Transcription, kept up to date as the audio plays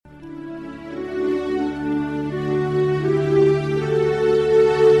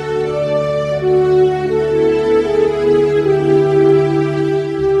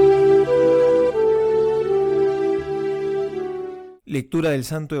Lectura del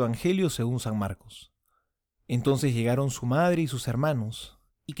Santo Evangelio según San Marcos. Entonces llegaron su madre y sus hermanos,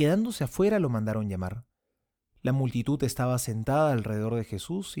 y quedándose afuera lo mandaron llamar. La multitud estaba sentada alrededor de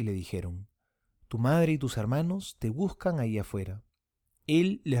Jesús y le dijeron: Tu madre y tus hermanos te buscan ahí afuera.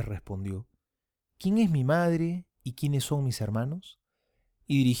 Él les respondió: ¿Quién es mi madre y quiénes son mis hermanos?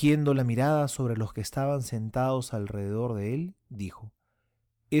 Y dirigiendo la mirada sobre los que estaban sentados alrededor de él, dijo: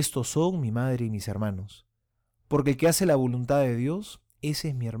 Estos son mi madre y mis hermanos. Porque el que hace la voluntad de Dios, ese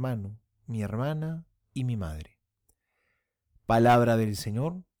es mi hermano, mi hermana y mi madre. Palabra del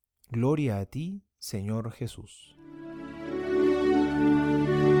Señor. Gloria a ti, Señor Jesús.